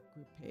Facebook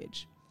group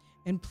page.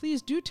 And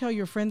please do tell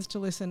your friends to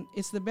listen.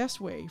 It's the best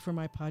way for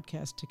my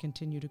podcast to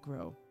continue to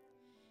grow.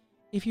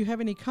 If you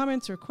have any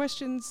comments or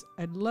questions,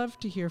 I'd love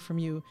to hear from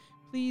you.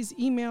 Please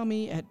email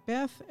me at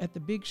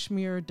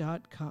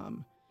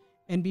beth@thebigschmear.com.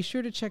 And be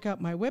sure to check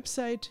out my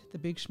website,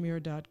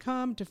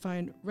 thebigschmear.com, to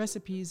find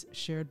recipes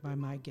shared by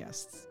my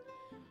guests.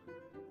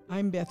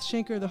 I'm Beth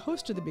Schenker, the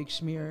host of The Big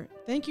Schmear.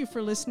 Thank you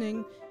for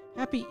listening.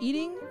 Happy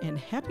eating and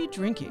happy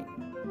drinking.